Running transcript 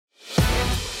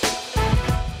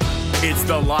It's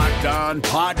the Locked On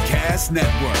Podcast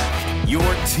Network, your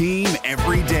team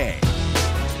every day.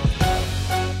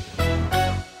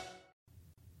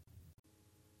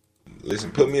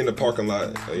 Listen, put me in the parking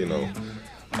lot,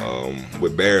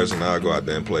 with Bears, and I'll go out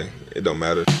there and play. It don't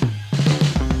matter.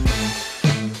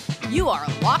 You are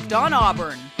Locked On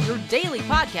Auburn, your daily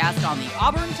podcast on the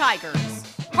Auburn Tigers.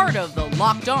 Part of the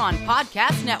Locked On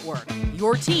Podcast Network,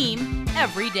 your team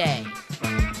every day.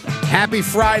 Happy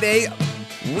Friday.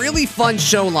 Really fun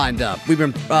show lined up. We've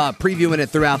been previewing it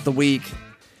throughout the week.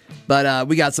 But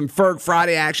we got some Ferg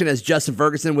Friday action as Justin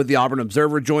Ferguson with the Auburn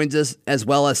Observer joins us, as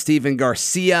well as Stephen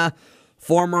Garcia,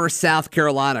 former South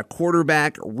Carolina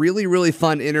quarterback. Really, really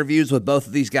fun interviews with both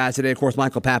of these guys today. Of course,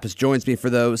 Michael Pappas joins me for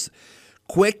those.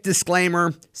 Quick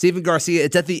disclaimer, Stephen Garcia,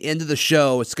 it's at the end of the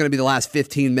show. It's going to be the last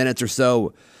 15 minutes or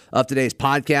so of today's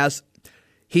podcast.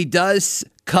 He does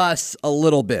cuss a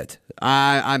little bit.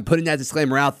 I'm putting that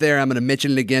disclaimer out there. I'm going to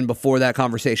mention it again before that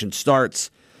conversation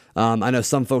starts. I know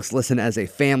some folks listen as a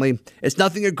family. It's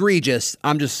nothing egregious.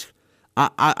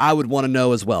 I would want to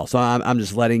know as well. So I'm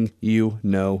just letting you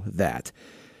know that.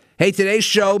 Hey, today's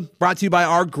show brought to you by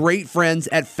our great friends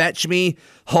at Fetch Me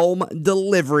Home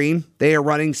Delivery. They are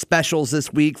running specials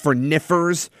this week for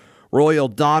Niffers, Royal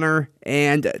Donner,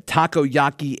 and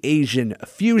Takoyaki Asian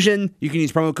Fusion. You can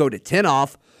use promo code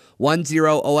 10OFF,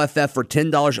 10OFF for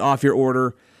 $10 off your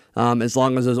order, as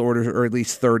long as those orders are at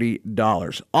least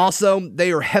 $30. Also,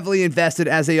 they are heavily invested,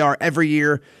 as they are every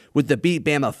year, with the Beat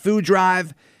Bama Food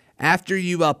Drive. After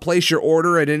you place your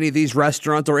order at any of these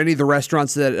restaurants or any of the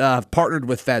restaurants that have partnered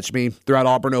with Fetch Me throughout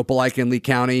Auburn, Opelika, and Lee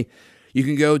County, you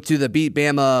can go to the Beat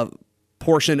Bama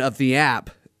portion of the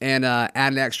app and add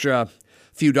an extra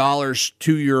few dollars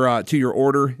to your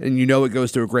order, and you know it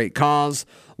goes to a great cause.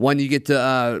 One, you get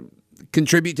to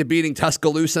contribute to beating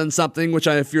Tuscaloosa in something, which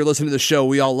if you're listening to the show,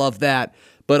 we all love that.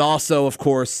 But also, of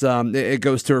course, it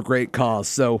goes to a great cause.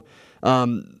 So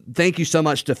thank you so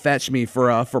much to Fetch Me for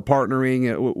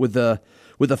partnering with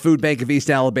the Food Bank of East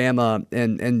Alabama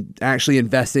and actually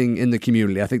investing in the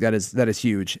community. I think that is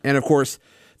huge. And of course,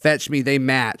 Fetch Me, they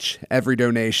match every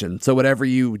donation. So whatever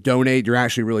you donate, you're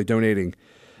actually really donating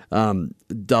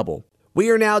double. We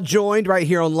are now joined right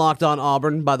here on Locked On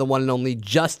Auburn by the one and only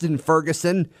Justin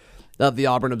Ferguson of the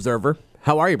Auburn Observer.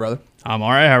 How are you, brother? I'm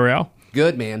all right. How are y'all?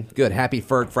 Good, man. Good. Happy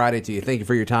Ferg Friday to you. Thank you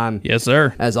for your time. Yes,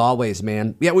 sir. As always,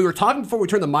 man. Yeah, we were talking before we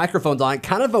turned the microphones on.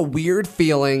 Kind of a weird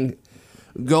feeling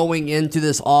going into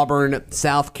this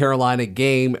Auburn-South Carolina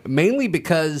game, mainly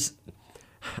because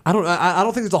I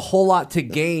don't think there's a whole lot to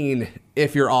gain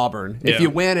if you're Auburn. If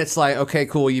you win, it's like, okay,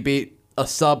 cool, you beat a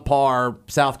subpar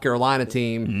South Carolina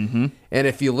team. Mm-hmm. And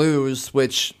if you lose,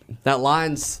 which that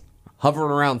line's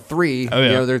hovering around 3,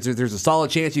 there's a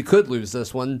solid chance you could lose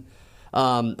this one.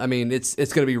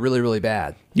 It's going to be really, really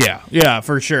bad. Yeah,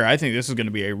 for sure. I think this is going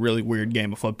to be a really weird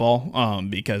game of football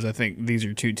because I think these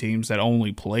are two teams that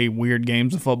only play weird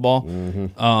games of football.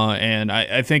 Mm-hmm. And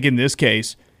I think in this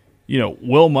case,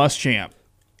 Will Muschamp,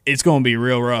 it's going to be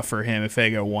real rough for him if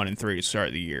they go 1-3 to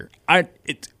start the year. I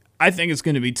think it's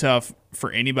going to be tough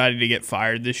for anybody to get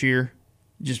fired this year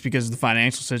just because of the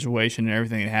financial situation and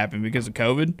everything that happened because of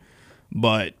COVID.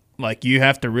 But, you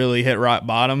have to really hit rock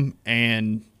bottom,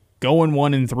 and going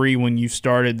 1-3 when you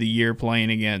started the year playing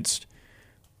against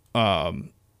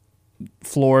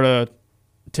Florida,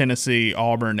 Tennessee,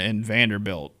 Auburn, and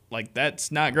Vanderbilt,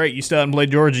 that's not great. You still haven't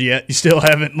played Georgia yet. You still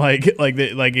haven't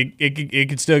it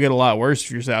could still get a lot worse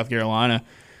if you're South Carolina.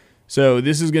 So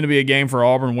this is going to be a game for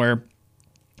Auburn where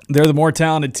they're the more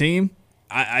talented team.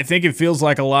 I think it feels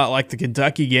like a lot like the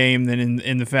Kentucky game than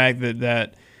in the fact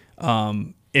that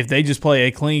if they just play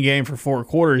a clean game for 4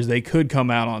 quarters, they could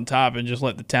come out on top and just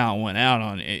let the talent win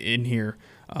out in here.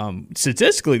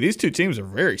 Statistically, these two teams are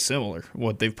very similar,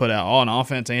 what they've put out on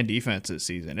offense and defense this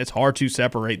season. It's hard to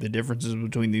separate the differences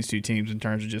between these two teams in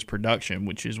terms of just production,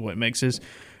 which is what makes this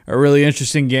a really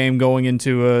interesting game going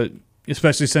into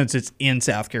especially since it's in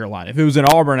South Carolina. If it was in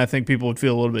Auburn, I think people would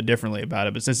feel a little bit differently about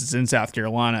it, but since it's in South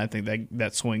Carolina, I think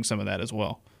that swings some of that as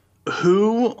well.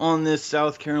 Who on this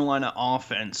South Carolina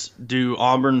offense do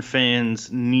Auburn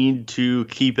fans need to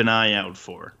keep an eye out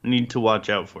for, need to watch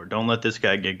out for? Don't let this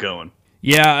guy get going.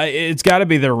 Yeah, it's got to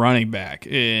be their running back,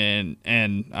 and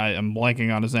I'm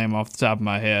blanking on his name off the top of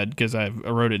my head because I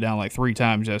wrote it down 3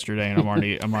 times yesterday, and I'm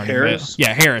already Harris.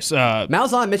 Yeah, Harris.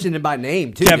 Malzahn mentioned him by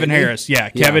name too. Kevin Harris.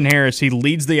 Kevin Harris. He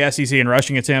leads the SEC in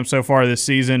rushing attempts so far this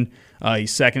season.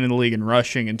 He's second in the league in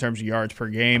rushing in terms of yards per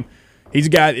game. He's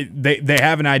got they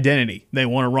have an identity. They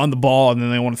want to run the ball and then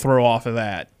they want to throw off of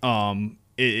that.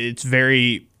 It's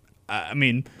very,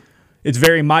 It's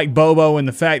very Mike Bobo in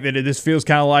the fact that this feels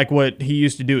kind of like what he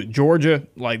used to do at Georgia.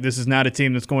 Like, this is not a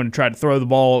team that's going to try to throw the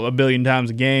ball a billion times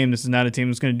a game. This is not a team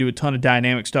that's going to do a ton of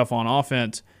dynamic stuff on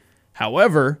offense.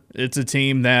 However, it's a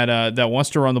team that wants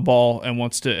to run the ball and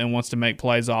wants to make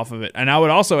plays off of it. And I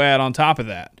would also add on top of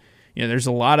that, there's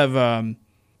a lot of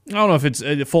I don't know if it's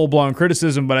a full-blown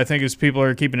criticism, but I think as people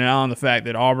are keeping an eye on the fact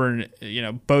that Auburn,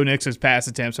 Bo Nix's pass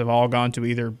attempts have all gone to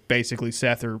either basically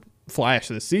Seth or Flash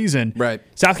this season. Right.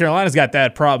 South Carolina's got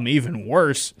that problem even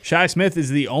worse. Shi Smith is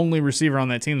the only receiver on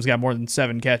that team that's got more than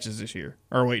 7 catches this year.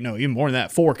 Or wait, no, even more than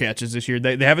that, 4 catches this year.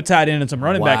 They have a tight end and some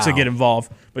running backs that get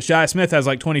involved, but Shi Smith has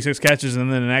like 26 catches,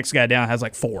 and then the next guy down has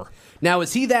like 4. Now,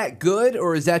 is he that good,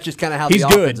 or is that just kind of how He's the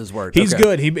good. offenses work? He's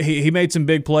good. He made some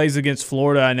big plays against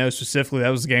Florida. I know specifically that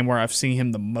was the game where I've seen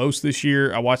him the most this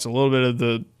year. I watched a little bit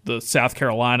of the South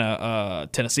Carolina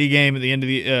Tennessee game at the end of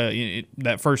the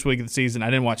that first week of the season. I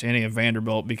didn't watch any of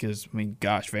Vanderbilt because,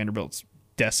 Vanderbilt's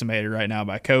decimated right now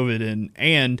by COVID,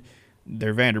 and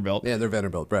they're Vanderbilt. Yeah, they're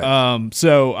Vanderbilt, right.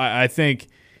 So I think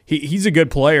he's a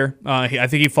good player. I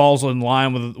think he falls in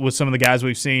line with some of the guys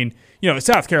we've seen.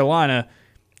 South Carolina,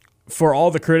 for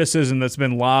all the criticism that's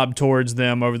been lobbed towards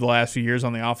them over the last few years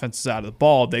on the offensive side of the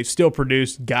ball, they've still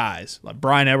produced guys like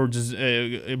Brian Edwards.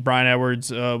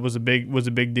 Was a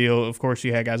big deal. Of course,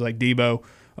 you had guys like Debo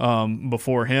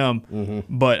before him,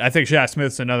 but I think Shi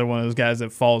Smith's another one of those guys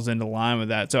that falls into line with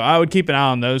that. So I would keep an eye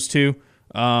on those two,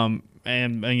 and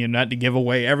not to give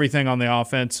away everything on the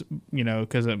offense,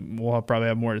 because we'll probably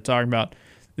have more to talk about.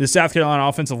 The South Carolina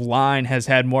offensive line has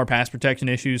had more pass protection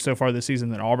issues so far this season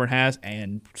than Auburn has,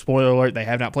 and spoiler alert, they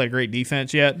have not played a great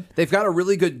defense yet. They've got a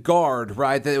really good guard,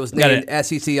 right? That was named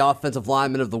SEC Offensive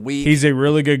Lineman of the Week. He's a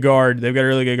really good guard. They've got a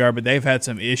really good guard, but they've had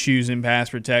some issues in pass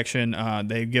protection.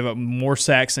 They give up more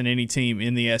sacks than any team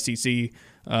in the SEC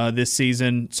this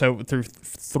season, so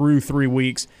through 3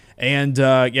 weeks. And,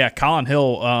 Colin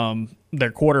Hill, their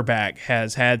quarterback,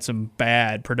 has had some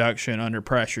bad production under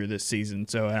pressure this season.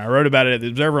 So, and I wrote about it at the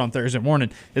Observer on Thursday morning.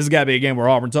 This has got to be a game where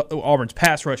Auburn's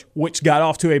pass rush, which got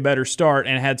off to a better start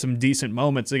and had some decent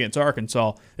moments against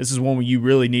Arkansas, this is one where you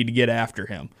really need to get after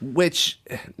him. Which,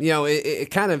 it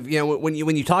kind of, when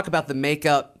you talk about the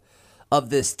makeup of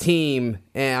this team,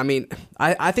 and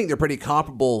I think they're pretty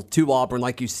comparable to Auburn,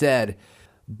 like you said.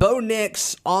 Bo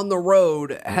Nix on the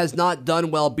road has not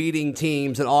done well beating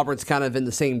teams, and Auburn's kind of in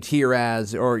the same tier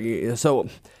as, so.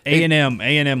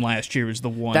 A&M last year was the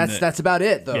one. That's about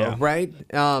it, though, yeah. Right?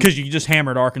 Because you just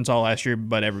hammered Arkansas last year,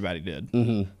 but everybody did.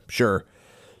 Mm-hmm, sure.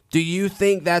 Do you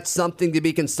think that's something to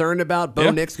be concerned about,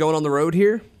 Bo Nix going on the road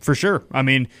here? For sure.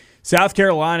 South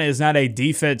Carolina is not a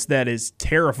defense that is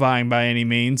terrifying by any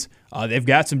means. They've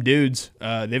got some dudes.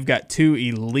 They've got 2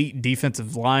 elite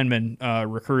defensive linemen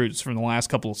recruits from the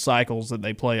last couple of cycles that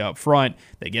they play up front.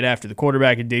 They get after the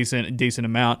quarterback a decent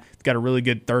amount. They've got a really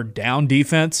good third down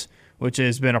defense, which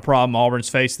has been a problem Auburn's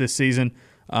faced this season.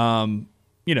 Teams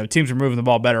are moving the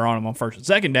ball better on them on first and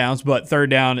second downs, but third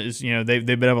down is, they've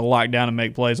been able to lock down and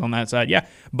make plays on that side. Yeah,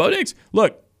 Bo Nix,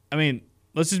 look,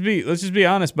 let's just be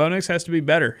honest. Bo Nix has to be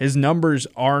better. His numbers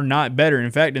are not better.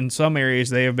 In fact, in some areas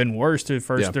they have been worse through the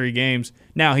first 3 games.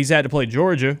 Now he's had to play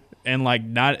Georgia, and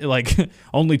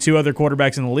only 2 other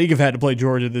quarterbacks in the league have had to play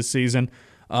Georgia this season.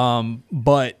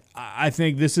 But I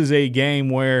think this is a game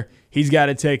where he's got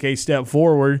to take a step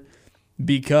forward,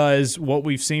 because what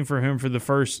we've seen from him for the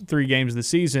first 3 games of the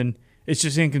season, it's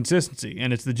just inconsistency,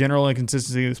 and it's the general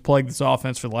inconsistency that's plagued this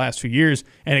offense for the last few years,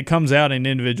 and it comes out in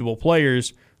individual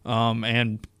players.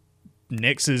 And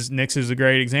Nix is a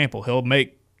great example. He'll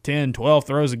make 10, 12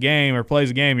 throws a game or plays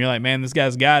a game. You're like, man, this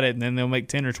guy's got it. And then they'll make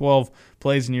 10 or 12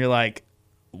 plays, and you're like,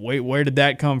 wait, where did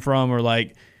that come from? Or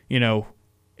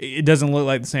it doesn't look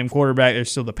like the same quarterback.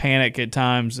 There's still the panic at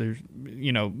times. There's,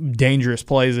 dangerous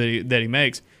plays that he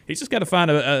makes. He's just got to find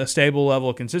a stable level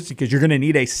of consistency, because you're going to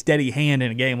need a steady hand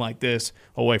in a game like this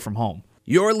away from home.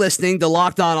 You're listening to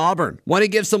Locked On Auburn. Want to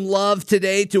give some love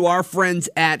today to our friends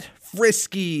at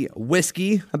Frisky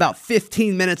Whiskey, about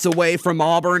 15 minutes away from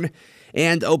Auburn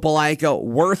and Opelika,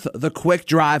 worth the quick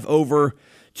drive over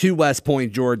to West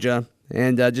Point, Georgia.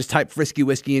 And just type Frisky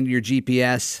Whiskey into your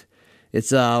GPS.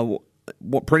 It's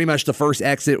pretty much the first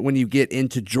exit when you get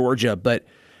into Georgia. But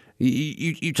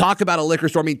you talk about a liquor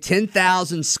store.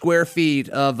 10,000 square feet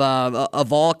of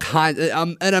all kinds,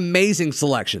 an amazing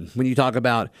selection when you talk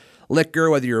about liquor,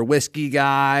 whether you're a whiskey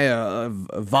guy,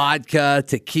 vodka,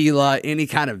 tequila, any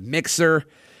kind of mixer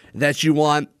that you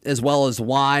want, as well as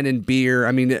wine and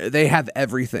beer. They have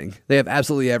everything. They have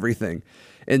absolutely everything.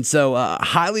 And so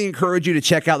highly encourage you to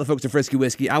check out the folks at Frisky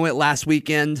Whiskey. I went last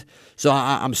weekend, so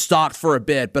I'm stocked for a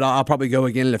bit, but I'll probably go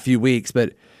again in a few weeks.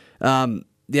 But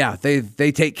Yeah,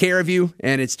 they take care of you,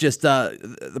 and it's just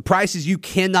the prices you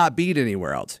cannot beat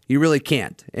anywhere else. You really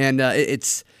can't, and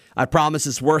I promise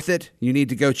it's worth it. You need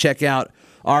to go check out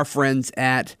our friends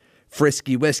at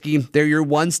Frisky Whiskey. They're your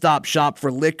one-stop shop for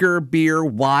liquor, beer,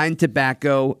 wine,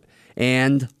 tobacco,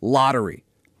 and lottery.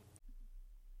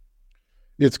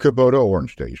 It's Kubota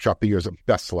Orange Day. Shop the year's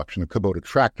best selection of Kubota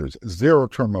tractors,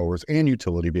 zero-turn mowers, and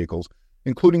utility vehicles,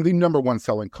 including the #1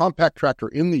 selling compact tractor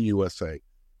in the USA.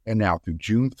 And now through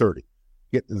June 30,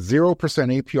 get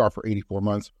 0% APR for 84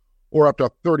 months or up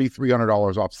to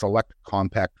 $3,300 off select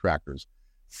compact tractors.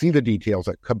 See the details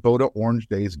at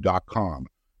KubotaOrangeDays.com.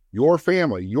 Your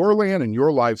family, your land, and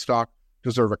your livestock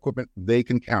deserve equipment they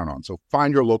can count on. So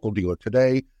find your local dealer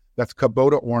today. That's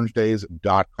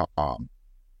KubotaOrangeDays.com.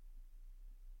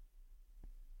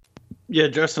 Yeah,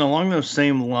 Justin, along those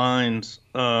same lines,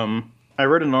 I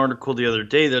read an article the other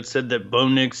day that said that Bo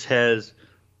Nix has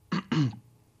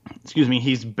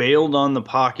he's bailed on the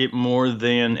pocket more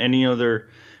than any other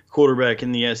quarterback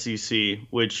in the SEC,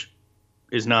 which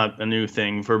is not a new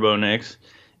thing for Bo Nix.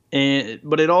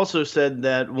 But it also said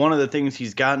that one of the things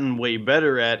he's gotten way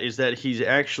better at is that he's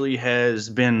actually has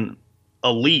been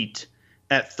elite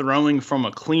at throwing from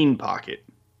a clean pocket.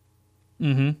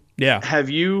 Mm-hmm. Yeah. Have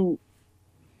you?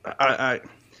 I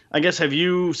guess have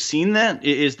you seen that?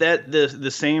 Is that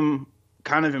the same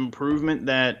kind of improvement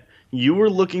that you were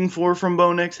looking for from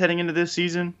Bo Nix heading into this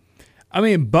season? I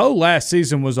mean, Bo last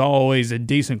season was always a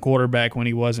decent quarterback when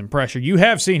he wasn't pressured. You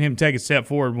have seen him take a step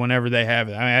forward whenever they have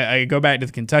it. I mean, I go back to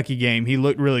the Kentucky game. He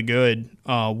looked really good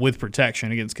with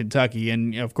protection against Kentucky.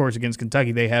 And, of course, against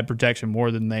Kentucky, they had protection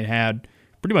more than they had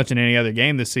pretty much in any other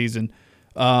game this season.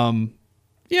 I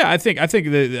think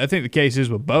the case is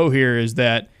with Bo here is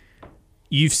that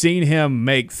you've seen him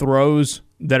make throws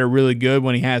that are really good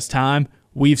when he has time.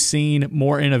 We've seen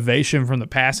more innovation from the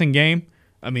passing game.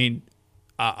 I mean,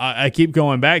 I keep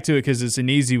going back to it because it's an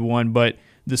easy one, but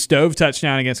the Stove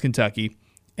touchdown against Kentucky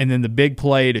and then the big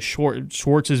play to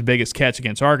Schwartz's biggest catch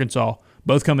against Arkansas,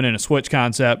 both coming in a switch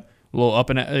concept, a little up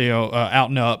and out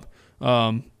and up,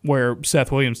 where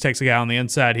Seth Williams takes a guy on the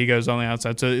inside, he goes on the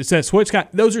outside. So it's that switch.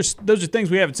 Those are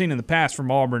things we haven't seen in the past from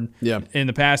Auburn. In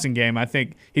the passing game. I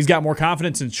think he's got more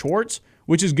confidence in Schwartz,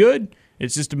 which is good.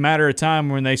 It's just a matter of time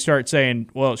when they start saying,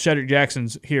 well, Shedrick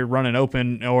Jackson's here running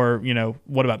open, or,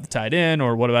 what about the tight end,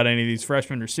 or what about any of these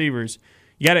freshman receivers?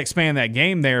 You got to expand that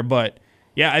game there. But,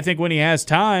 yeah, I think when he has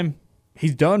time,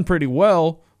 he's done pretty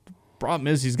well. Problem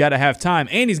is he's got to have time,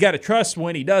 and he's got to trust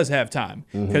when he does have time,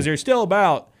 because there's still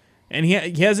about – and he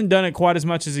hasn't done it quite as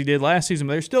much as he did last season,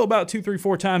 but there's still about 2, 3,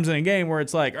 4 times in a game where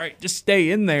it's like, all right, just stay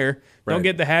in there. Right. Don't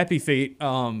get the happy feet.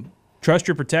 Trust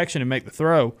your protection and make the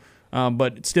throw.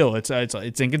 But still, it's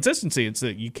inconsistency. It's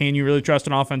that can you really trust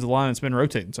an offensive line that's been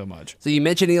rotating so much? So you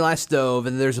mentioned Eli Stove,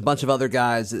 and there's a bunch of other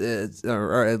guys,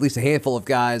 or at least a handful of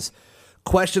guys,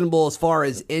 questionable as far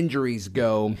as injuries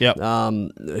go. Yep.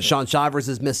 Sean Shivers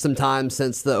has missed some time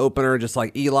since the opener, just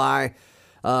like Eli.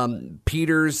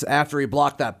 Peters, after he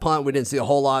blocked that punt, we didn't see a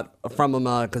whole lot from him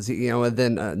because and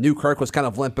then Newkirk was kind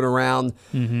of limping around.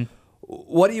 Mm-hmm.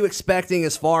 What are you expecting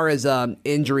as far as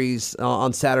injuries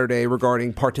on Saturday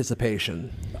regarding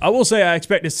participation? I will say I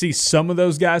expect to see some of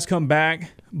those guys come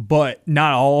back, but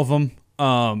not all of them.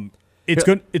 It's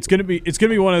going to be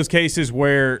one of those cases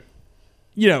where,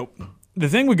 the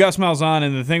thing with Gus Malzahn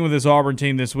and the thing with this Auburn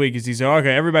team this week is he said,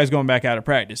 okay, everybody's going back out of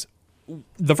practice.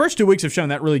 The first 2 weeks have shown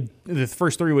that really. The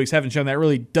first 3 weeks haven't shown that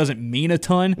really doesn't mean a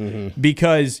ton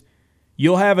because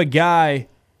you'll have a guy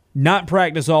not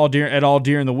practice at all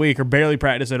during the week, or barely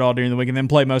practice at all during the week, and then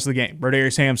play most of the game.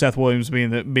 Brodarius Ham, Seth Williams being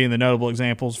the notable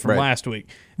examples from last week.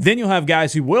 Then you'll have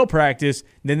guys who will practice.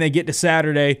 Then they get to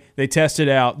Saturday, they test it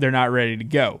out, they're not ready to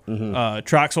go.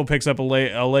 Troxel picks up a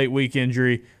late week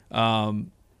injury. Shivers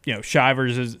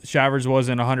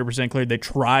wasn't 100% cleared. They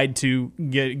tried to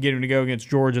get him to go against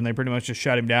Georgia, and they pretty much just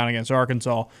shut him down against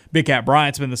Arkansas. Big Cat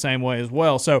Bryant's been the same way as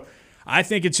well. So I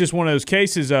think it's just one of those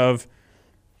cases of,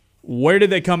 where did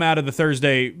they come out of the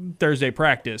Thursday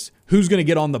practice? Who's going to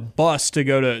get on the bus to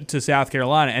go to South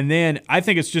Carolina? And then I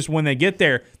think it's just when they get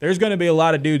there, there's going to be a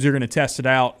lot of dudes who are going to test it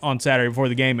out on Saturday before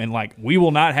the game. And, we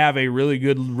will not have a really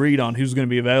good read on who's going to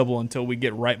be available until we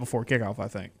get right before kickoff, I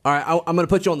think. All right, I'm going to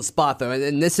put you on the spot, though.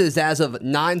 And this is as of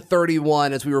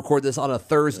 9:31 as we record this on a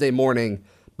Thursday morning.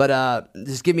 But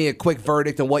just give me a quick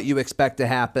verdict on what you expect to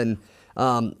happen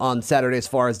on Saturday as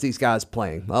far as these guys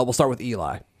playing. We'll start with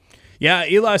Eli. Yeah,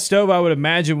 Eli Stove, I would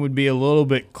imagine, would be a little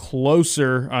bit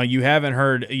closer. You haven't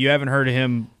heard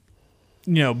him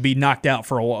be knocked out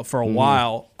for a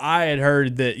while. I had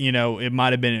heard that it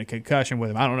might have been a concussion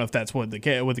with him. I don't know if that's what the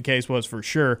case was for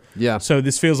sure. Yeah. So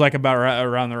this feels like about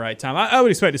around the right time. I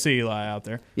would expect to see Eli out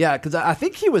there. Yeah, because I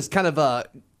think he was kind of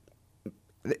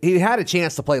he had a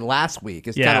chance to play last week.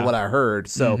 Is kind of what I heard.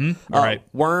 So, right.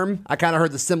 Worm, I kind of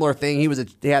heard the similar thing.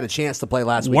 He had a chance to play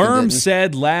last week. Worm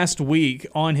said last week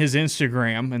on his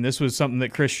Instagram, and this was something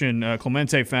that Christian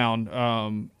Clemente found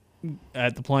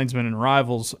at the Plainsmen and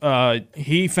Rivals.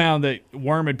 He found that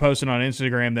Worm had posted on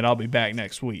Instagram that I'll be back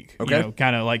next week. Okay,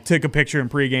 kind of like took a picture in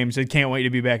pregame and said, "Can't wait to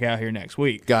be back out here next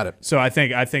week." Got it. So I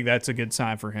think that's a good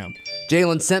sign for him.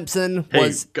 Jalen Simpson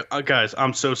was. Hey, guys,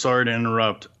 I'm so sorry to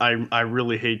interrupt. I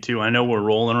really hate to. I know we're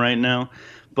rolling right now,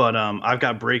 but I've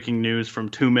got breaking news from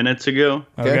 2 minutes ago.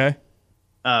 Okay.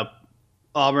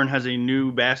 Auburn has a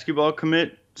new basketball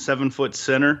commit, 7-foot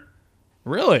center.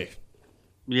 Really?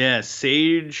 Yeah,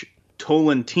 Sage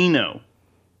Tolentino.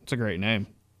 That's a great name.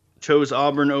 Chose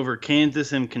Auburn over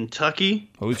Kansas and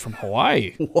Kentucky. Oh, he's from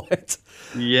Hawaii. What?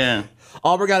 Yeah.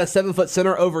 Auburn got a 7-foot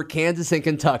center over Kansas and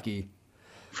Kentucky.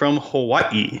 From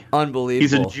Hawaii. Unbelievable.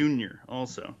 He's a junior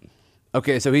also.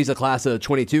 Okay, so he's a class of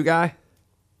 22 guy?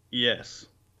 Yes.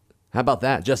 How about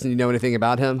that? Justin, you know anything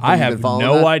about him? I have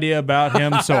no idea about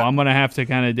him, so I'm going to have to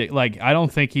kind of I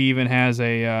don't think he even has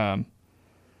a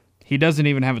he doesn't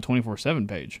even have a 24/7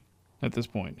 page at this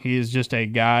point. He is just a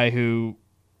guy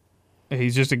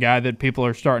he's just a guy that people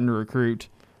are starting to recruit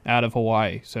out of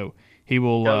Hawaii. So he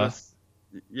will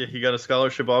he got a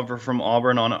scholarship offer from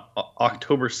Auburn on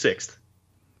October 6th.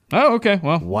 Oh, okay.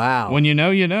 Well, wow. When you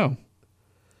know, you know.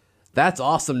 That's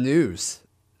awesome news.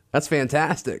 That's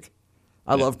fantastic.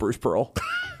 I love Bruce Pearl.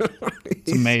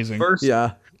 It's amazing.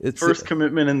 First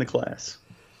commitment in the class.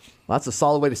 Well, that's a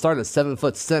solid way to start a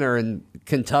 7-foot center in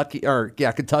Kentucky,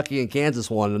 Kentucky and Kansas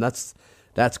won, and that's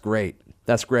great.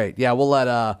 That's great. Yeah,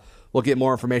 we'll get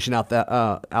more information out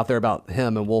there about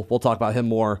him, and we'll talk about him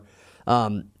more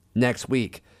next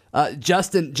week.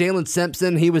 Justin, Jalen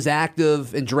Simpson, he was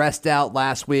active and dressed out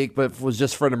last week, but was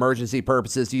just for an emergency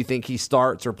purposes. Do you think he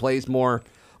starts or plays more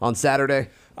on Saturday?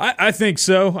 I think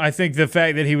so. I think the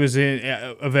fact that he was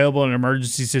available in an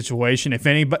emergency situation, if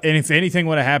anything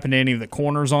would have happened to any of the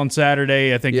corners on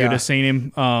Saturday, I think you'd have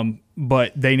seen him.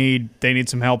 But they need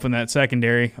some help in that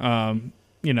secondary.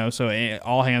 So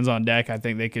all hands on deck. I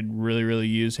think they could really, really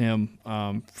use him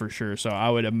for sure. So I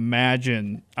would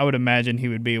imagine he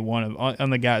would be one of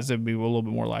the guys that would be a little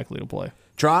bit more likely to play.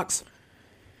 Trox?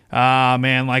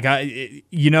 Man,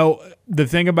 the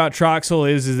thing about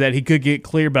Troxel is that he could get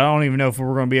clear, but I don't even know if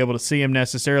we're going to be able to see him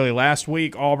necessarily. Last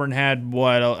week, Auburn had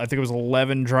I think it was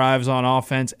 11 drives on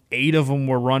offense. 8 of them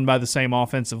were run by the same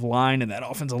offensive line, and that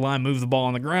offensive line moved the ball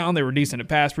on the ground. They were decent at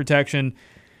pass protection.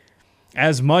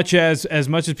 As much as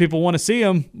people want to see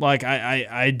him,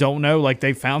 I don't know.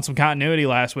 They found some continuity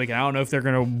last week, and I don't know if they're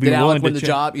going to be willing to. Did Alec win the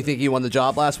job? You think he won the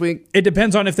job last week? It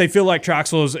depends on if they feel like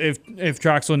Troxel if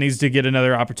Troxel needs to get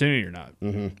another opportunity or not.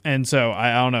 Mm-hmm. And so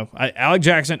I don't know. Alec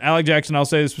Jackson, I'll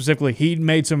say this specifically. He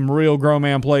made some real grown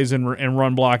man plays in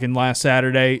run blocking last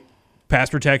Saturday. Pass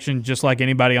protection, just like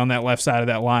anybody on that left side of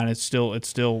that line, it's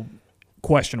still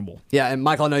questionable. Yeah, and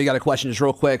Michael, I know you got a question just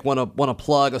real quick. Want to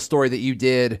plug a story that you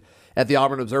did at the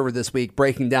Auburn Observer this week,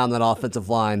 breaking down that offensive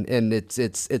line. And it's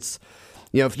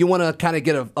if you want to kind of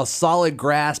get a solid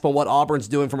grasp on what Auburn's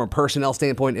doing from a personnel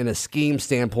standpoint and a scheme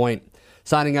standpoint,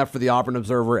 signing up for the Auburn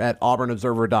Observer at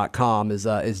auburnobserver.com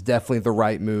is definitely the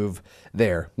right move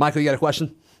there. Michael, you got a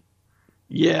question?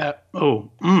 Yeah.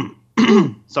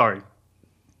 Sorry.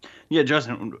 Yeah,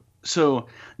 Justin. So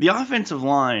the offensive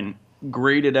line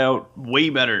graded out way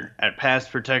better at pass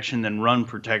protection than run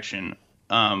protection.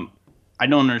 I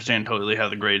don't understand totally how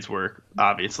the grades work,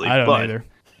 obviously. I don't either.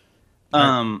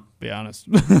 Be honest.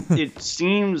 It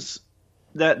seems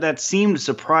that seemed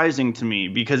surprising to me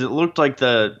because it looked like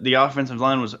the offensive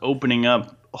line was opening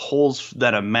up holes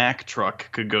that a Mack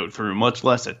truck could go through, much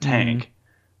less a tank. Mm-hmm.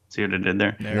 See what I did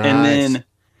there? Nice. And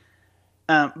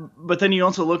then, but then you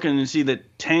also look and you see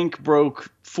that Tank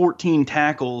broke 14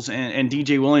 tackles and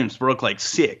DJ Williams broke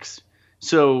 6.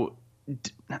 So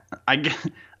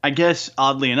I guess,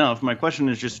 oddly enough, my question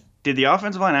is just, did the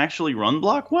offensive line actually run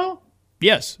block well?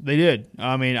 Yes, they did.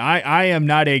 I mean, I am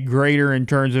not a grader in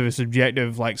terms of a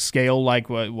subjective scale like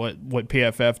what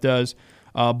PFF does.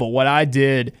 But what I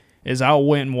did is I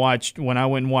went and watched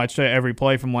every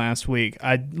play from last week.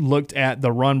 I looked at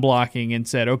the run blocking and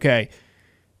said, okay,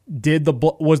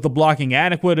 was the blocking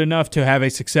adequate enough to have a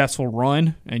successful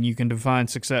run? And you can define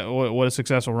what a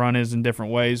successful run is in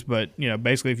different ways. But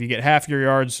basically, if you get half your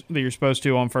yards that you're supposed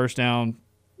to on first down,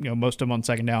 most of them on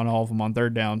second down, all of them on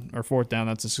third down or fourth down.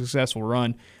 That's a successful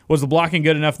run. Was the blocking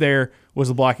good enough there? Was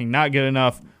the blocking not good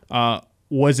enough?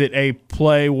 Was it a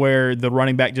play where the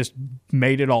running back just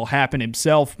made it all happen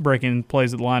himself, breaking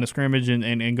plays at the line of scrimmage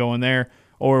and going there?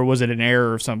 Or was it an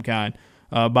error of some kind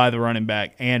by the running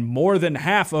back? And more than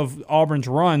half of Auburn's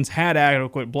runs had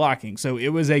adequate blocking. So it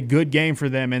was a good game for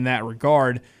them in that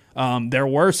regard. There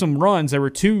were some runs. There were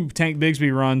 2 Tank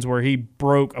Bigsby runs where he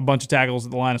broke a bunch of tackles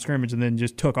at the line of scrimmage and then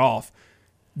just took off.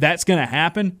 That's going to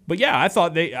happen. But yeah, I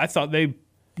thought they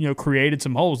created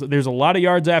some holes. There's a lot of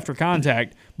yards after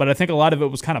contact, but I think a lot of it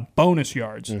was kind of bonus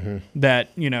yards that,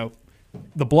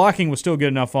 the blocking was still good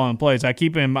enough on plays. I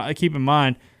keep in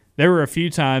mind there were a few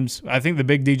times, I think the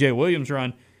big DJ Williams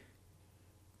run,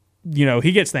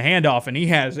 he gets the handoff and he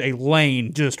has a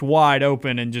lane just wide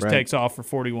open and just takes off for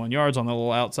 41 yards on the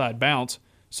little outside bounce.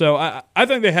 So I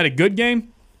think they had a good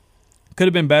game. Could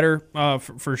have been better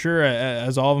for sure,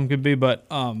 as all of them could be. But,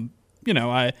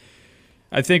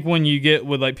 I think when you get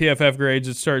with like PFF grades,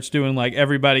 it starts doing like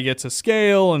everybody gets a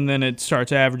scale and then it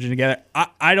starts averaging together.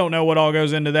 I don't know what all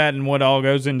goes into that and what all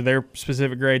goes into their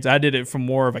specific grades. I did it from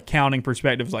more of a counting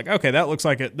perspective. It's like, okay, that looks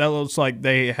like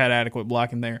they had adequate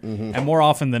blocking there. And more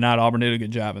often than not, Auburn did a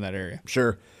good job in that area.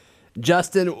 Sure.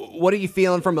 Justin, what are you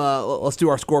feeling from let's do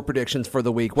our score predictions for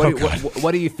the week.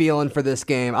 What are you feeling for this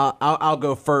game? I'll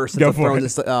go first since I'm throwing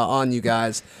this on you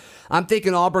guys. I'm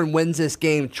thinking Auburn wins this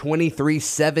game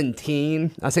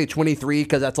 23-17. I say 23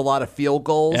 because that's a lot of field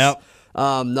goals. Yep.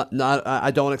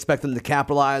 I don't expect them to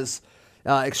capitalize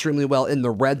extremely well in the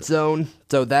red zone.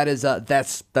 So that's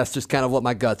just kind of what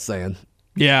my gut's saying.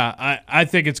 Yeah, I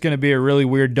think it's going to be a really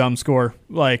weird, dumb score.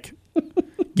 Like,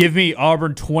 give me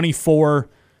Auburn 24,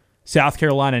 South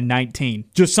Carolina 19.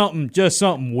 Just something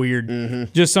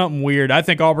weird. Just something weird. I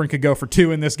think Auburn could go for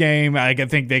 2 in this game. I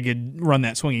think they could run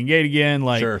that swinging gate again.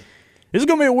 Sure. This is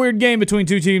going to be a weird game between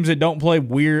 2 teams that don't play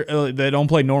that don't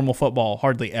play normal football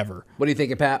hardly ever. What are you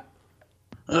thinking, Pat?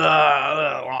 I'm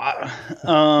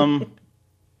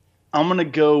going to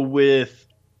go with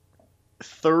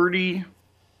 30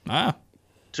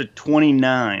 to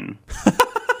 29.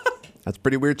 That's a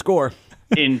pretty weird score.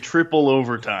 In triple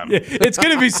overtime. It's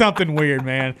going to be something weird,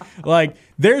 man. Like,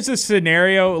 there's a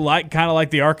scenario kind of like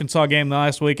the Arkansas game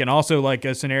last week, and also like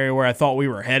a scenario where I thought we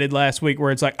were headed last week,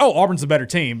 where it's like, oh, Auburn's the better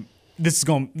team. This is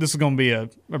going to be a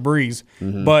breeze.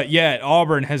 But yet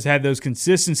Auburn has had those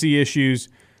consistency issues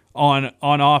on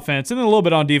offense and then a little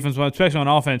bit on defense, but especially on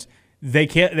offense. They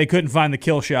couldn't find the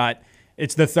kill shot.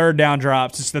 It's the third down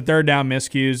drops. It's the third down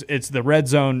miscues. It's the red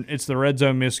zone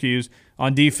miscues.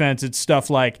 On defense, it's stuff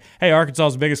like, hey,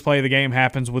 Arkansas's biggest play of the game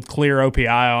happens with clear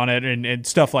OPI on it and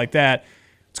stuff like that.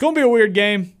 It's going to be a weird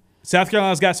game. South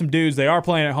Carolina's got some dudes. They are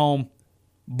playing at home.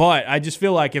 But I just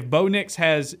feel like if Bo Nix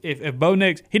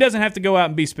he doesn't have to go out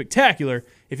and be spectacular.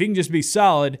 If he can just be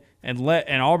solid and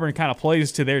Auburn kind of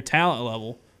plays to their talent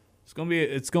level, it's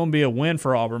going to be a win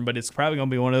for Auburn, but it's probably going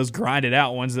to be one of those grinded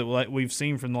out ones that we've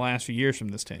seen from the last few years from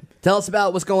this team. Tell us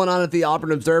about what's going on at the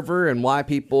Auburn Observer and why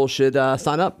people should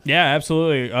sign up. Yeah,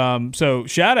 absolutely. So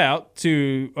shout out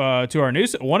to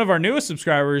one of our newest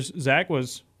subscribers. Zach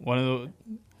was one of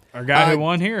our guy who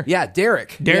won here. Yeah,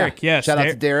 Derek. Yes. Shout out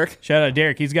to Derek. Shout out to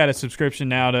Derek. He's got a subscription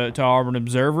now to Auburn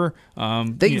Observer.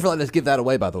 Thank you for letting us give that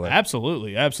away, by the way.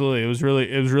 Absolutely. It was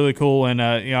really cool, and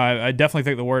I definitely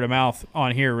think the word of mouth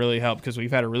on here really helped because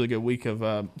we've had a really good week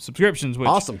of subscriptions. Which,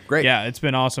 awesome, great. Yeah, it's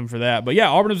been awesome for that. But yeah,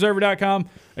 AuburnObserver.com.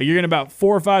 You're getting about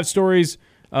 4 or 5 stories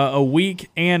a week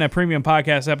and a premium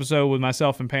podcast episode with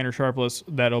myself and Painter Sharpless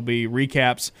that'll be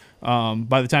recaps.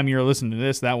 By the time you're listening to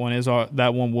this, that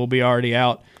one will be already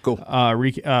out. Cool.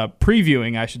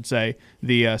 Previewing, I should say,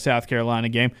 the South Carolina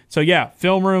game. So yeah,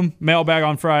 film room, mailbag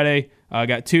on Friday.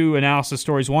 Got 2 analysis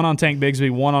stories, one on Tank Bigsby,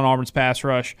 one on Auburn's pass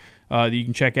rush that you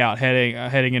can check out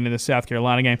heading into the South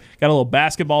Carolina game. Got a little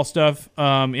basketball stuff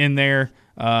in there.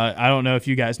 I don't know if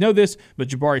you guys know this, but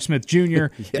Jabari Smith Jr.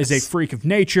 is a freak of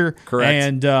nature. Correct.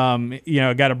 And,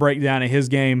 got a breakdown of his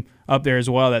game up there as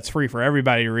well. That's free for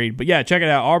everybody to read. But, yeah, check it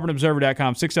out,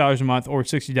 AuburnObserver.com, $6 a month or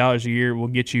 $60 a year will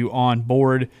get you on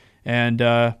board. And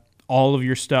all of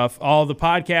your stuff, all of the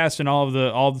podcasts and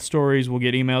all the stories will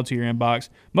get emailed to your inbox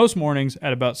most mornings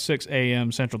at about 6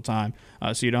 a.m. Central Time.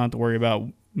 So you don't have to worry about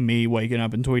me waking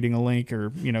up and tweeting a link or,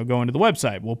 going to the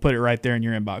website. We'll put it right there in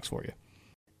your inbox for you.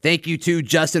 Thank you to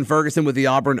Justin Ferguson with the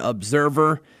Auburn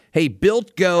Observer. Hey,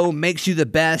 Built Go makes you the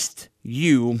best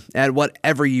you at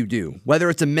whatever you do. Whether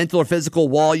it's a mental or physical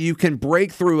wall, you can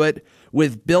break through it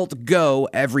with Built Go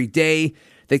every day.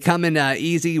 They come in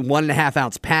easy 1.5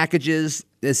 ounce packages.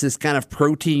 This is kind of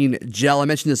protein gel. I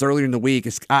mentioned this earlier in the week.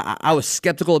 I was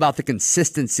skeptical about the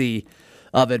consistency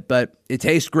of it, but it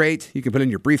tastes great. You can put it in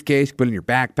your briefcase, you can put it in your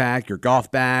backpack, your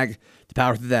golf bag to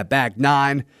power through that bag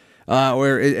 9.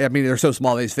 They're so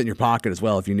small they just fit in your pocket as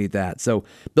well if you need that. So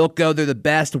Built Go, they're the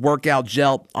best workout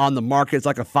gel on the market. It's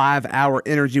like a 5-hour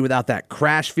energy without that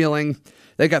crash feeling.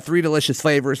 They got 3 delicious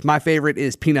flavors. My favorite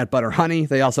is peanut butter honey.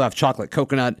 They also have chocolate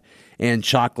coconut and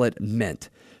chocolate mint.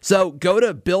 So go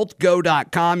to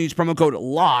BuiltGo.com, use promo code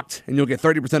LOCKED, and you'll get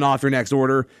 30% off your next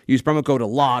order. Use promo code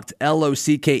LOCKED,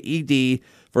 LOCKED,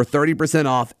 for 30%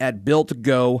 off at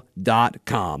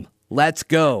BuiltGo.com. Let's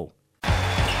go.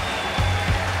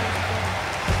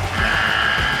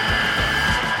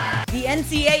 The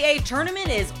NCAA tournament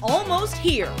is almost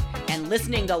here, and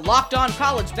listening to Locked On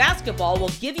College Basketball will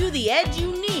give you the edge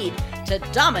you need to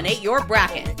dominate your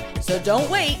bracket. So don't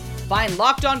wait. Find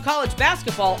Locked On College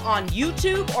Basketball on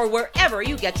YouTube or wherever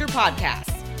you get your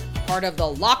podcasts. Part of the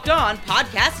Locked On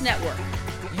Podcast Network.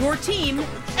 Your team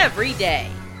every day.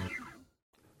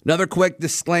 Another quick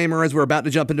disclaimer as we're about to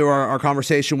jump into our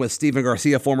conversation with Stephen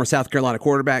Garcia, former South Carolina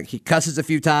quarterback. He cusses a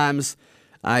few times.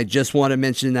 I just want to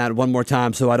mention that one more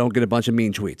time so I don't get a bunch of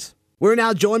mean tweets. We're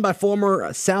now joined by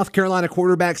former South Carolina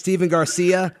quarterback Stephen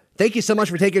Garcia. Thank you so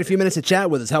much for taking a few minutes to chat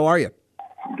with us. How are you?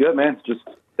 Good, man. Just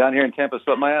down here in Tampa,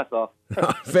 sweating my ass off.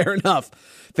 Fair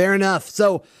enough.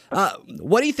 So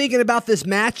what are you thinking about this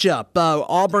matchup?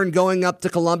 Auburn going up to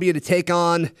Columbia to take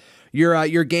on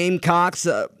your Gamecocks.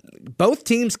 Both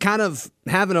teams kind of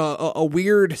having a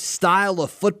weird style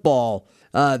of football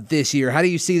this year. How do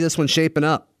you see this one shaping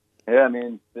up? Yeah, I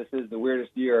mean, this is the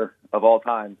weirdest year of all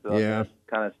time. So yeah, it's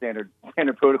kind of standard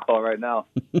protocol right now.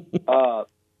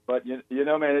 But you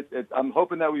know, man, I'm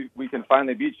hoping that we can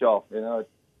finally beat y'all. You know,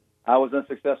 I was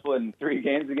unsuccessful in 3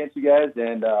 games against you guys,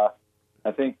 and I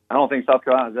don't think South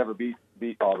Carolina's ever beat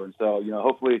Auburn. So you know,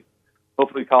 hopefully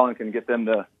Colin can get them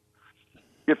to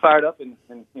get fired up and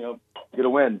you know, get a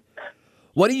win.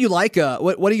 What do you like?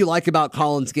 What do you like about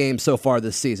Colin's game so far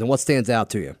this season? What stands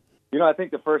out to you? You know, I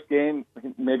think the first game,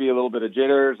 maybe a little bit of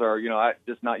jitters or, you know, I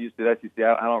just not used to the SEC.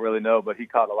 I don't really know, but he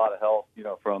caught a lot of hell, you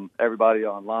know, from everybody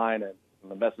online and on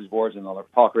the message boards and on the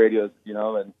talk radios, you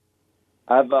know, and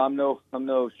I'm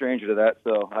no stranger to that.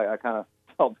 So I kind of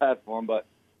felt bad for him, but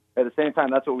at the same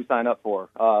time, that's what we signed up for.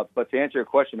 But to answer your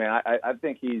question, man, I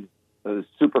think he's a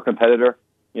super competitor.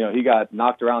 You know, he got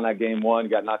knocked around that game 1,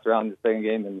 got knocked around the second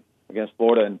game against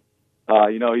Florida, and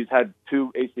you know, he's had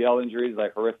 2 ACL injuries,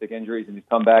 like horrific injuries, and he's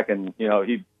come back and, you know,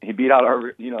 he beat out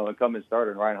our, you know, incumbent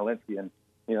starter, Ryan Helinski. And,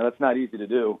 you know, that's not easy to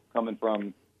do coming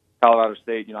from Colorado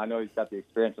State. You know, I know he's got the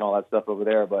experience and all that stuff over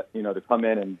there, but, you know, to come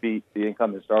in and beat the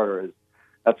incumbent starter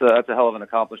that's a hell of an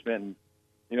accomplishment. And,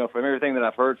 you know, from everything that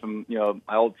I've heard from, you know,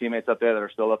 my old teammates up there that are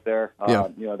still up there,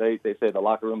 you know, they say the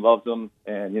locker room loves him,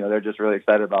 and, you know, they're just really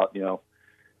excited about, you know,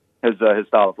 his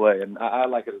style of play. And I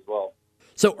like it as well.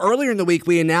 So earlier in the week,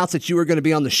 we announced that you were going to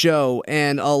be on the show,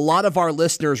 and a lot of our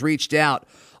listeners reached out.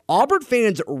 Auburn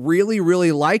fans really,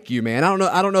 really like you, man.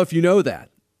 I don't know if you know that.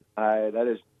 That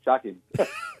is shocking.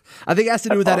 I think it has to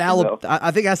do with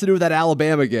I think it has to do with that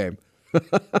Alabama game.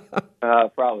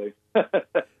 Probably.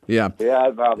 Yeah.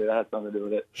 Yeah, probably that has something to do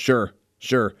with it. Sure.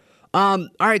 All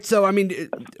right. So, I mean,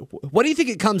 what do you think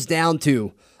it comes down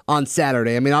to on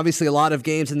Saturday? I mean, obviously a lot of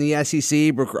games in the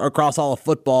SEC across all of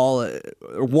football,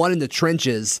 one in the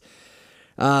trenches.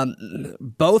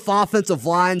 Both offensive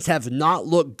lines have not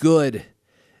looked good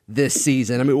this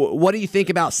season. I mean, what do you think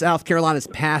about South Carolina's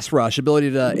pass rush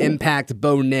ability to impact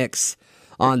Bo Nix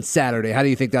on Saturday? How do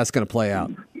you think that's going to play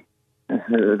out?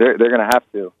 They're going to have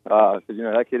to, because you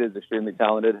know that kid is extremely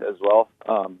talented as well.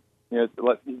 You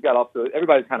know,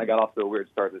 everybody's kind of got off to a weird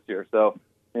start this year, so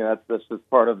you know that's just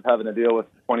part of having to deal with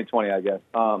 2020, I guess.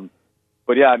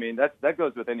 But yeah, I mean that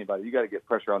goes with anybody. You got to get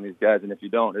pressure on these guys, and if you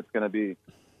don't, it's going to be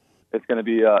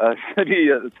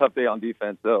a tough day on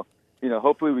defense. So you know,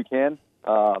 hopefully we can.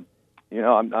 You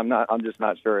know, I'm just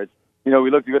not sure. It's, you know,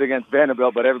 we looked good against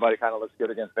Vanderbilt, but everybody kind of looks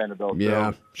good against Vanderbilt.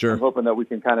 Yeah, so sure. I'm hoping that we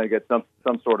can kind of get some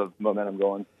sort of momentum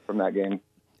going from that game.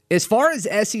 As far as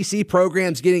SEC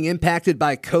programs getting impacted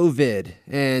by COVID,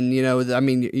 and, you know, I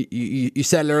mean, you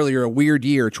said it earlier, a weird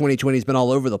year. 2020 has been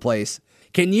all over the place.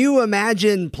 Can you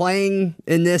imagine playing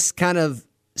in this kind of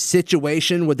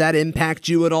situation? Would that impact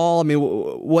you at all? I mean,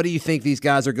 what do you think these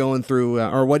guys are going through,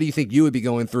 or what do you think you would be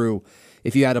going through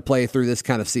if you had to play through this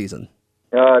kind of season?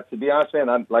 To be honest, man,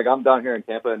 I'm down here in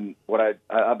Tampa, and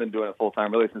I've been doing it full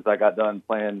time really since I got done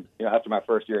playing. You know, after my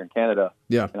first year in Canada,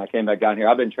 yeah, and I came back down here.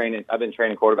 I've been training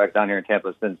quarterbacks down here in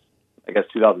Tampa since I guess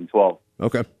 2012.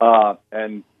 Okay.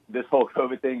 And this whole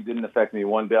COVID thing didn't affect me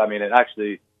one bit. I mean, it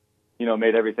actually, you know,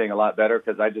 made everything a lot better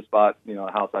because I just bought, you know,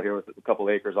 a house out here with a couple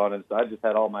acres on it. So I just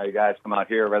had all my guys come out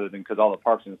here rather than because all the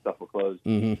parks and stuff were closed.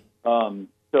 Mm-hmm. So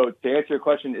to answer your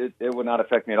question, it would not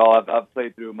affect me at all. I've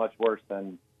played through much worse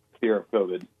than fear of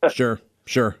COVID. Sure.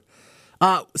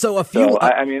 So a few. So,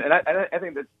 I mean, and I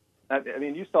think that. I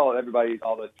mean, you saw everybody,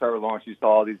 all the Trevor Lawrence. You saw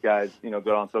all these guys,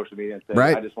 go on social media and say,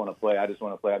 right. "I just want to play. I just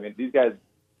want to play." I mean, these guys,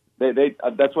 they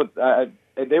that's what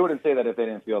they wouldn't say that if they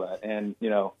didn't feel that. And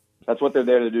that's what they're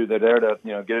there to do. They're there to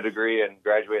get a degree and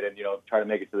graduate and try to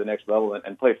make it to the next level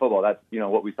and play football. That's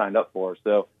what we signed up for.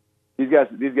 So these guys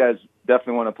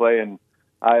definitely want to play, and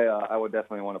I would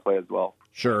definitely want to play as well.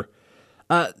 Sure.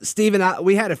 Steven,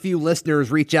 we had a few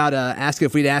listeners reach out ask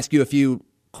if we'd ask you a few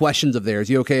questions of theirs.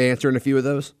 You okay answering a few of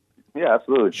those? Yeah,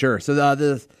 absolutely. Sure. So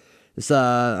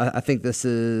I think this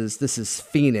is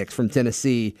Phoenix from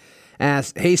Tennessee.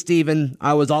 Asked, "Hey Steven,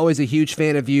 I was always a huge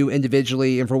fan of you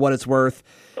individually, and for what it's worth,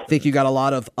 I think you got a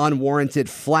lot of unwarranted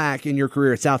flack in your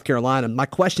career at South Carolina. My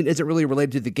question isn't really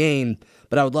related to the game,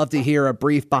 but I would love to hear a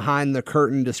brief behind the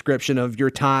curtain description of your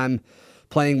time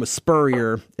playing with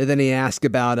Spurrier." And then he asked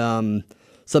about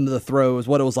some of the throws,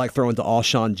 what it was like throwing to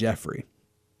Alshon Jeffrey.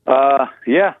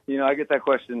 Yeah, I get that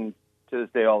question to this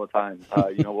day all the time.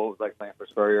 What it was like playing for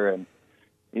Spurrier and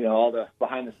all the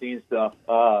behind the scenes stuff.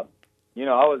 I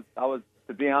was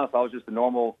to be honest, I was just a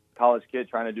normal college kid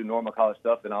trying to do normal college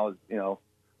stuff, and I was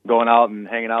going out and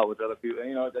hanging out with other people.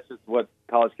 That's just what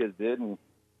college kids did, and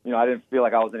I didn't feel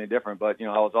like I was any different. But that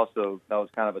was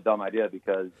kind of a dumb idea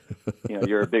because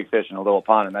you're a big fish in a little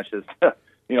pond, and that's just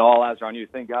all eyes are on you.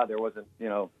 Thank God there wasn't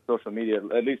social media.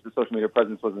 At least the social media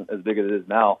presence wasn't as big as it is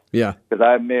now. Yeah, because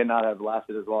I may not have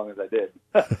lasted as long as I did.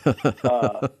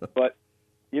 But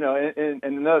and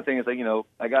another thing is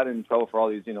I got in trouble for all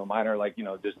these minor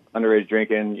just underage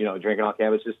drinking, drinking on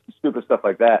campus, just stupid stuff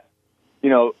like that.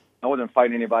 I wasn't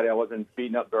fighting anybody. I wasn't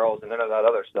beating up girls and none of that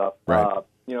other stuff. Right.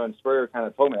 And Spurrier kind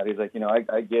of told me that. He's like,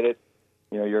 I get it.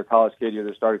 You're a college kid. You're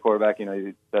the starting quarterback.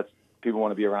 That's people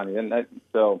want to be around you. And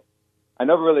so I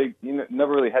never really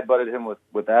headbutted him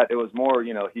with that. It was more,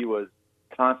 he was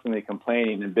constantly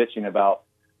complaining and bitching about,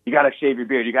 you got to shave your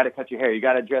beard. You got to cut your hair. You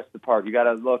got to dress the part. You got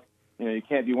to look, you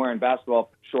can't be wearing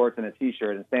basketball shorts and a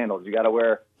t-shirt and sandals. You got to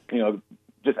wear,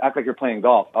 just act like you're playing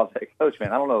golf. I was like, Coach,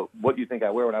 man, I don't know what you think I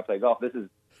wear when I play golf. This is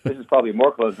probably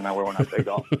more clothes than I wear when I play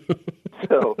golf.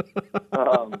 So,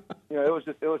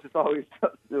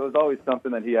 it was always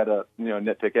something that he had to,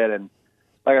 nitpick at. And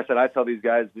like I said, I tell these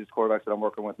guys, these quarterbacks that I'm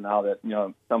working with now that,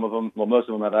 some of them, well, most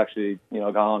of them have actually,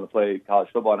 gone on to play college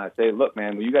football. And I say, look,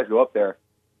 man, when you guys go up there,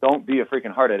 don't be a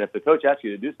freaking hardhead. If the coach asks you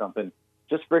to do something,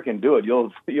 just freaking do it.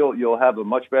 You'll have a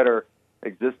much better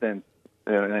existence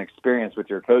and experience with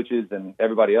your coaches and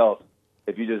everybody else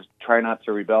if you just try not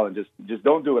to rebel and just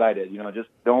don't do what I did. Just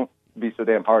don't be so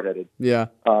damn hard-headed. Yeah.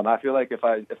 I feel like if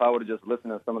I would have just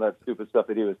listened to some of that stupid stuff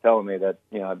that he was telling me, that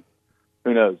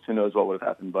who knows what would have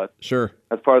happened. But sure,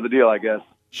 that's part of the deal, I guess.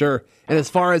 Sure. And as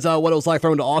far as what it was like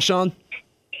throwing to Alshon?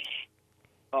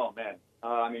 Oh man,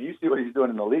 you see what he's doing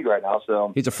in the league right now.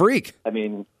 So he's a freak.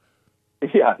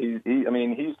 Yeah, he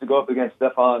used to go up against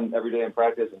Stephon every day in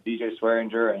practice and DJ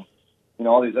Swearinger and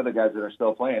all these other guys that are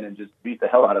still playing and just beat the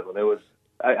hell out of them. It was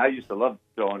I used to love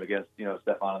going against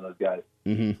Stephon and those guys.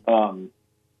 Mm-hmm.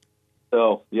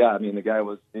 So yeah, the guy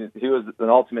was an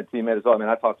ultimate teammate as well.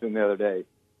 I talked to him the other day,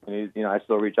 and he's I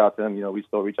still reach out to him. We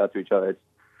still reach out to each other.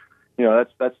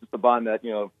 It's that's just the bond that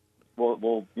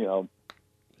we'll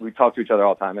we talk to each other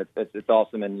all the time. It's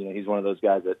awesome, and he's one of those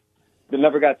guys that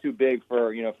never got too big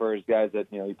for for his guys that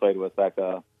he played with back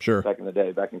back in the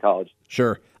day, back in college.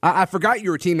 Sure. I forgot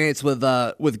you were teammates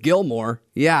with Gilmore.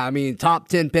 Yeah, top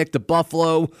 10 pick to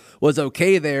Buffalo, was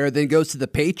okay there, then goes to the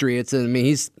Patriots, and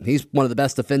he's one of the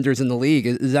best defenders in the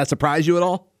league. Does that surprise you at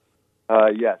all?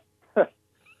 Yes.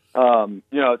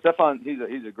 Stephon,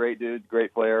 he's a great dude,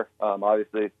 great player,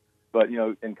 obviously, but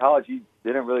in college he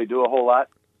didn't really do a whole lot,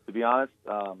 to be honest.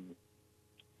 But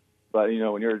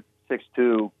when you're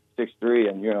 6'2", 6'3",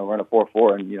 and run a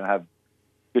 4.4 and have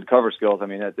good cover skills,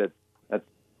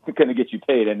 that's going to get you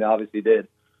paid, and obviously did.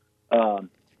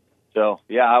 So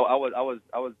yeah, I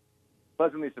was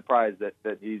pleasantly surprised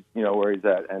that he's where he's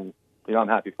at, and I'm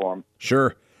happy for him.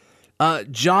 Sure.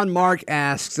 John Mark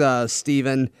asks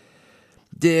Steven,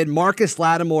 did Marcus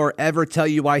Lattimore ever tell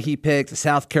you why he picked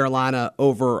South Carolina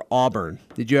over Auburn?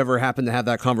 Did you ever happen to have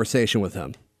that conversation with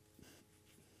him?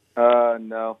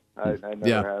 No, I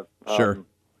never have. Sure.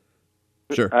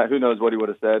 Who knows what he would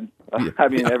have said?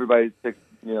 Everybody picks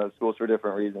schools for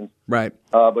different reasons. Right.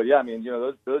 But yeah,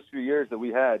 those few years that we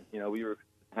had, we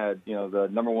had the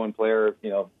number one player,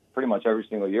 pretty much every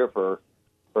single year for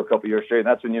a couple years straight. And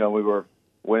that's when we were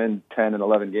winning 10 and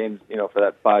 11 games, for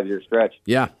that 5-year stretch.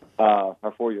 Yeah. Or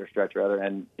 4-year stretch rather,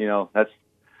 and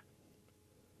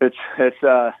it's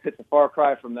a far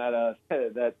cry from that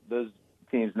those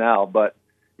teams now, but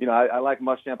I like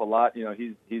Muschamp a lot.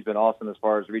 He's been awesome as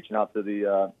far as reaching out to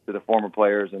the former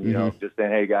players and just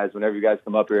saying, hey guys, whenever you guys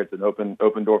come up here, it's an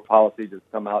open door policy. Just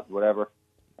come out, whatever.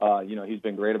 He's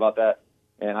been great about that,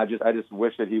 and I just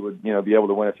wish that he would be able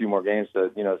to win a few more games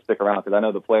to stick around, because I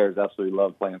know the players absolutely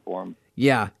love playing for him.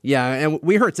 Yeah, and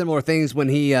we heard similar things when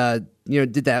he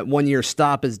did that 1 year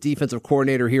stop as defensive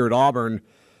coordinator here at Auburn,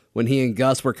 when he and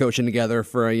Gus were coaching together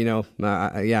for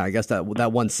I guess that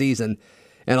one season.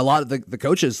 And a lot of the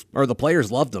coaches or the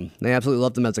players loved him. They absolutely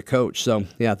loved him as a coach. So,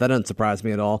 yeah, that doesn't surprise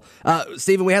me at all.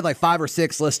 Stephen, we had like 5 or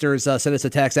 6 listeners send us a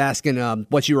text asking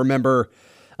what you remember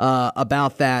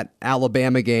about that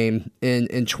Alabama game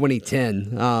in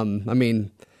 2010. I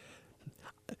mean,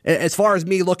 as far as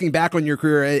me looking back on your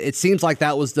career, it seems like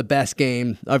that was the best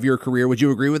game of your career. Would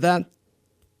you agree with that?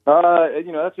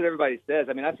 That's what everybody says.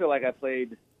 I mean, I feel like I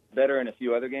played better in a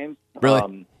few other games.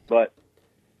 Really? But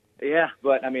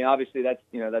I mean, obviously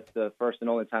that's the first and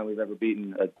only time we've ever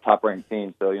beaten a top-ranked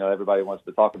team. So everybody wants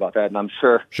to talk about that, and I'm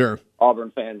sure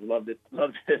Auburn fans loved it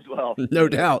as well. No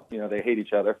doubt. They hate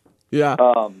each other. Yeah.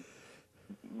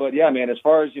 But yeah, man. As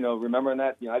far as remembering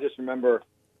that, I just remember,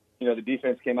 the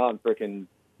defense came out and freaking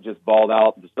just balled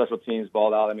out. The special teams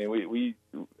balled out. I mean, we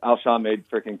Alshon made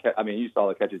freaking. You saw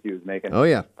the catches he was making. Oh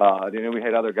yeah. We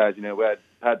had other guys. We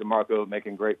had DeMarco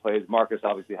making great plays. Marcus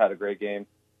obviously had a great game.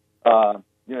 All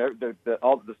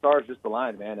the stars just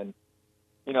aligned, man. And,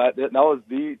 that was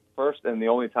the first and the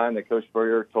only time that Coach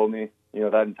Spurrier told me,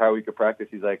 that entire week of practice,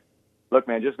 he's like, look,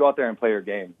 man, just go out there and play your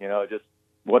game. Just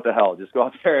what the hell? Just go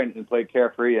out there and play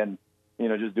carefree and,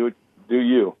 just do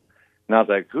you. And I was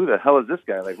like, who the hell is this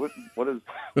guy? Like, what the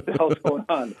hell's going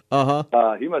on?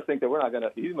 Uh-huh. He must think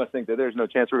that he must think that there's no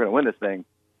chance we're going to win this thing.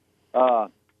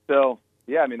 So,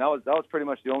 yeah, I mean, that was pretty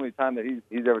much the only time that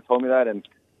he's ever told me that. And,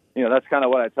 that's kind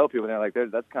of what I tell people. They're like,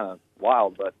 that's kind of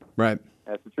wild, but right,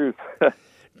 that's the truth.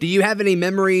 Do you have any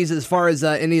memories as far as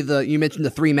any of the? You mentioned the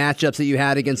 3 matchups that you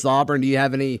had against Auburn. Do you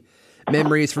have any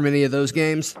memories from any of those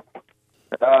games?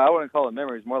 I wouldn't call it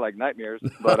memories, more like nightmares.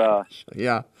 But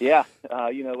yeah.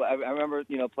 I remember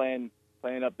playing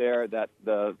up there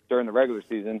during the regular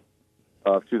season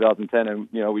of 2010, and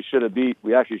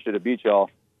we actually should have beat y'all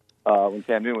when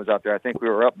Cam Newton was out there. I think we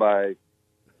were up by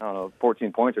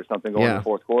 14 points or something going in the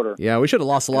fourth quarter. Yeah, we should have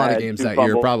lost a lot of games that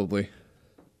year, probably.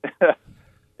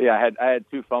 Yeah, I had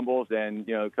 2 fumbles, and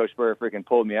Coach Spurrier freaking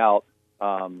pulled me out.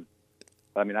 I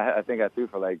think I threw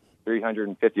for like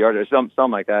 350 yards or something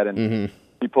like that, and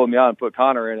he pulled me out and put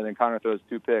Connor in, and then Connor throws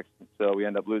 2 picks, so we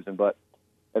end up losing.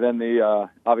 And then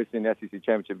obviously in the SEC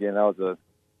championship game, that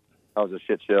was a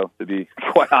shit show, to be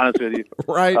quite honest with you.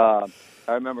 Right. I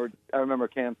remember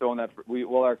Cam throwing that.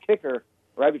 Our kicker.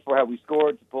 Right before we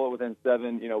scored to pull it within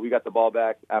 7, we got the ball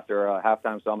back after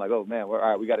halftime. So I'm like, oh man, all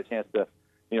right, we got a chance to,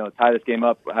 tie this game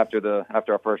up after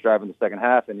our first drive in the second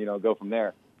half, and go from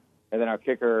there. And then our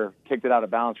kicker kicked it out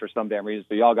of bounds for some damn reason.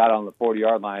 So y'all got on the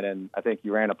 40-yard line, and I think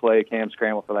you ran a play. Cam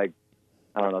scrambled for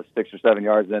 6 or 7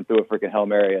 yards, and then threw a freaking Hail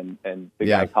Mary, and the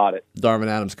guy caught it. Darvin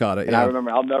Adams caught it. And I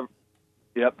remember, I'll never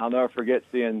forget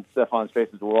seeing Stefan's face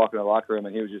as we're walking in the locker room,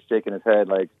 and he was just shaking his head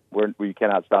like, we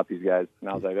cannot stop these guys. And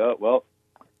I was like, oh well.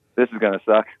 This is going to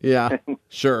suck. Yeah,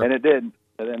 sure. And it did.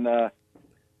 And then,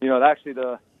 actually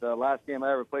the last game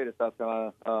I ever played at South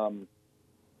Carolina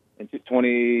in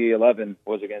 2011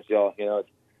 was against y'all.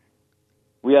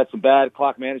 We had some bad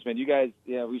clock management. You guys,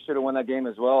 we should have won that game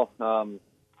as well.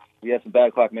 We had some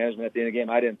bad clock management at the end of the game.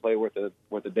 I didn't play worth a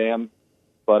damn,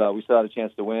 but we still had a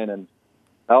chance to win. And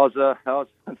that was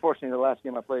unfortunately the last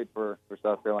game I played for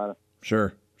South Carolina.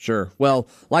 Sure. Well,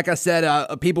 like I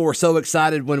said, people were so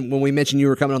excited when we mentioned you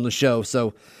were coming on the show.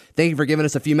 So thank you for giving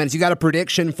us a few minutes. You got a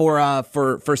prediction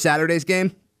for Saturday's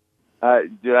game?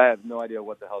 Dude, I have no idea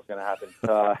what the hell's going to happen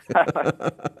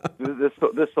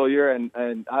this whole year,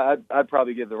 and I'd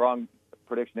probably give the wrong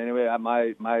prediction anyway.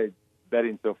 My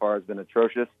betting so far has been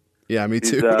atrocious. Yeah, me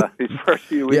too. These first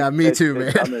few weeks. Yeah, me too,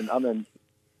 man. I'm in.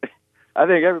 I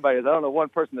think everybody is. I don't know one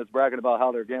person that's bragging about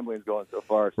how their gambling is going so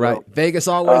far. So, right. Vegas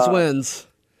always wins.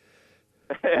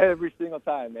 Every single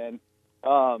time, man.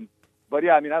 But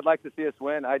yeah, I'd like to see us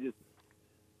win. I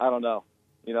don't know.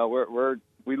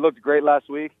 We looked great last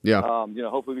week. Yeah.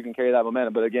 Hopefully we can carry that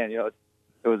momentum. But again, it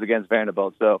was against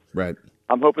Vanderbilt, so right.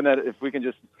 I'm hoping that if we can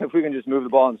just move the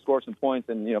ball and score some points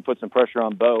and put some pressure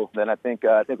on Bo, then I think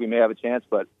we may have a chance.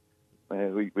 But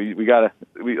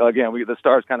the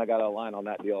stars kind of got to align on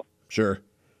that deal. Sure.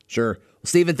 Well,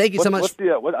 Stephen, thank you so much. I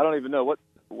don't even know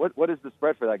what is the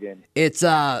spread for that game. It's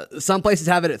some places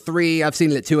have it at 3. I've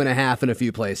seen it at 2.5 in a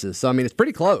few places. So it's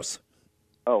pretty close.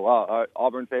 Oh wow,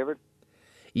 Auburn favored.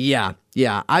 Yeah.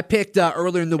 I picked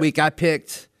earlier in the week. I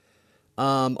picked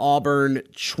Auburn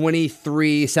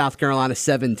 23, South Carolina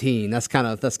 17. That's kind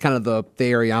of the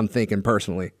area I'm thinking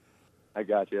personally. I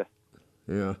got you.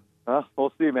 Yeah.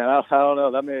 We'll see, man. I don't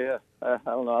know. That may. I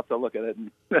don't know. I'll have to look at it.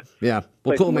 And yeah. Well,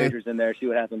 play cool, some man. wagers in there. See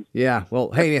what happens. Yeah.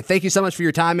 Well, hey, man. Thank you so much for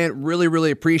your time, man. Really,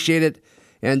 really appreciate it.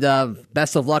 And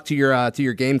best of luck to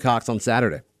your Gamecocks on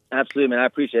Saturday. Absolutely, man. I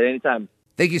appreciate it. Anytime.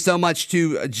 Thank you so much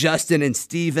to Justin and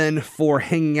Steven for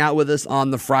hanging out with us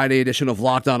on the Friday edition of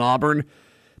Locked on Auburn.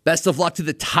 Best of luck to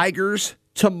the Tigers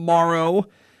tomorrow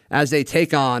as they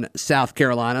take on South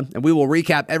Carolina. And we will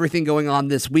recap everything going on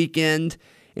this weekend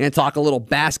and talk a little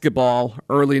basketball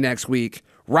early next week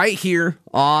right here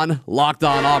on Locked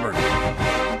on Auburn.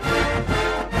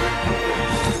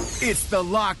 It's the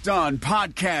Locked On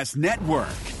Podcast Network,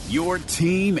 your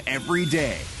team every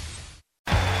day.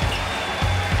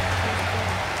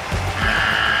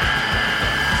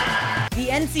 The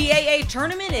NCAA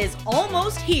tournament is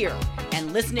almost here,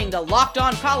 and listening to Locked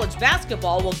On College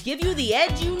Basketball will give you the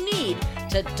edge you need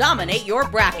to dominate your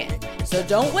bracket. So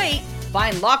don't wait.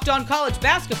 Find Locked On College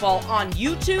Basketball on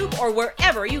YouTube or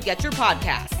wherever you get your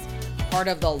podcasts. Part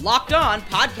of the Locked On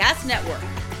Podcast Network,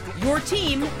 your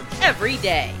team every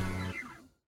day.